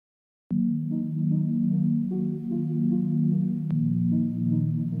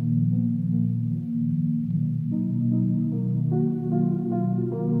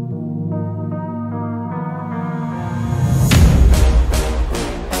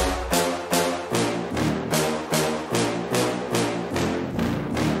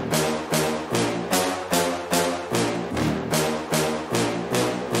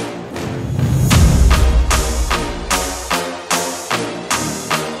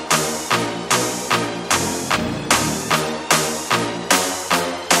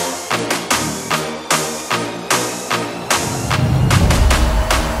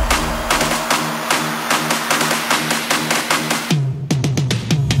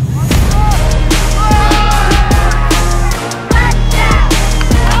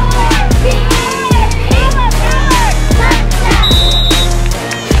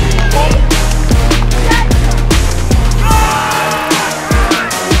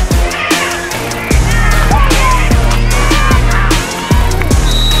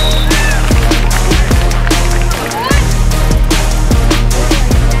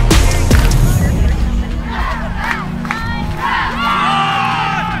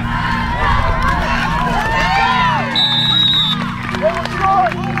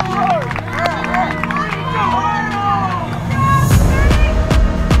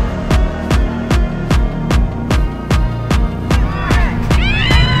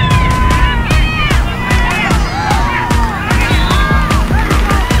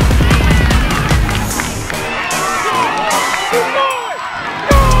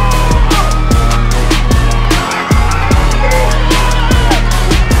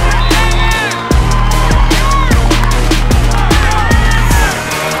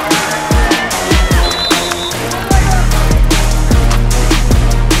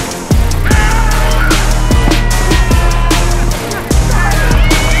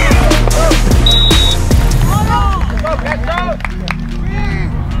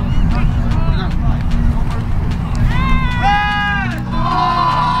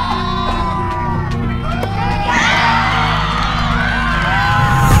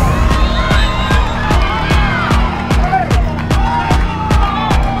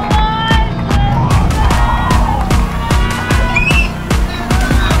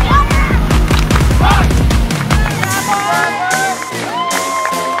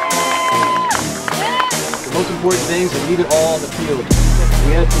important things and leave it all on the field.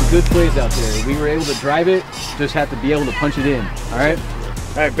 We had some good plays out there. We were able to drive it, just have to be able to punch it in, all right?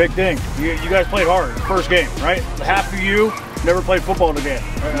 Hey, big thing. You guys played hard. First game, right? Half of you never played football again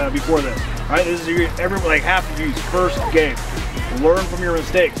before this, right? This is half of you's first game. Learn from your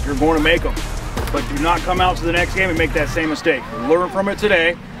mistakes. You're going to make them, but do not come out to the next game and make that same mistake. Learn from it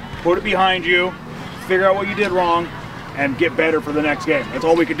today. Put it behind you. Figure out what you did wrong, and get better for the next game. That's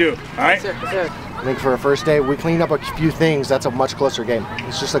all we could do. All right. That's it. I think for a first day, we cleaned up a few things. That's a much closer game.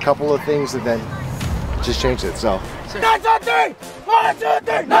 It's just a couple of things that then just changed it. So. 9, 2, 3! 1, 2,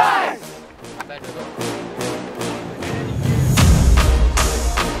 3! Nice!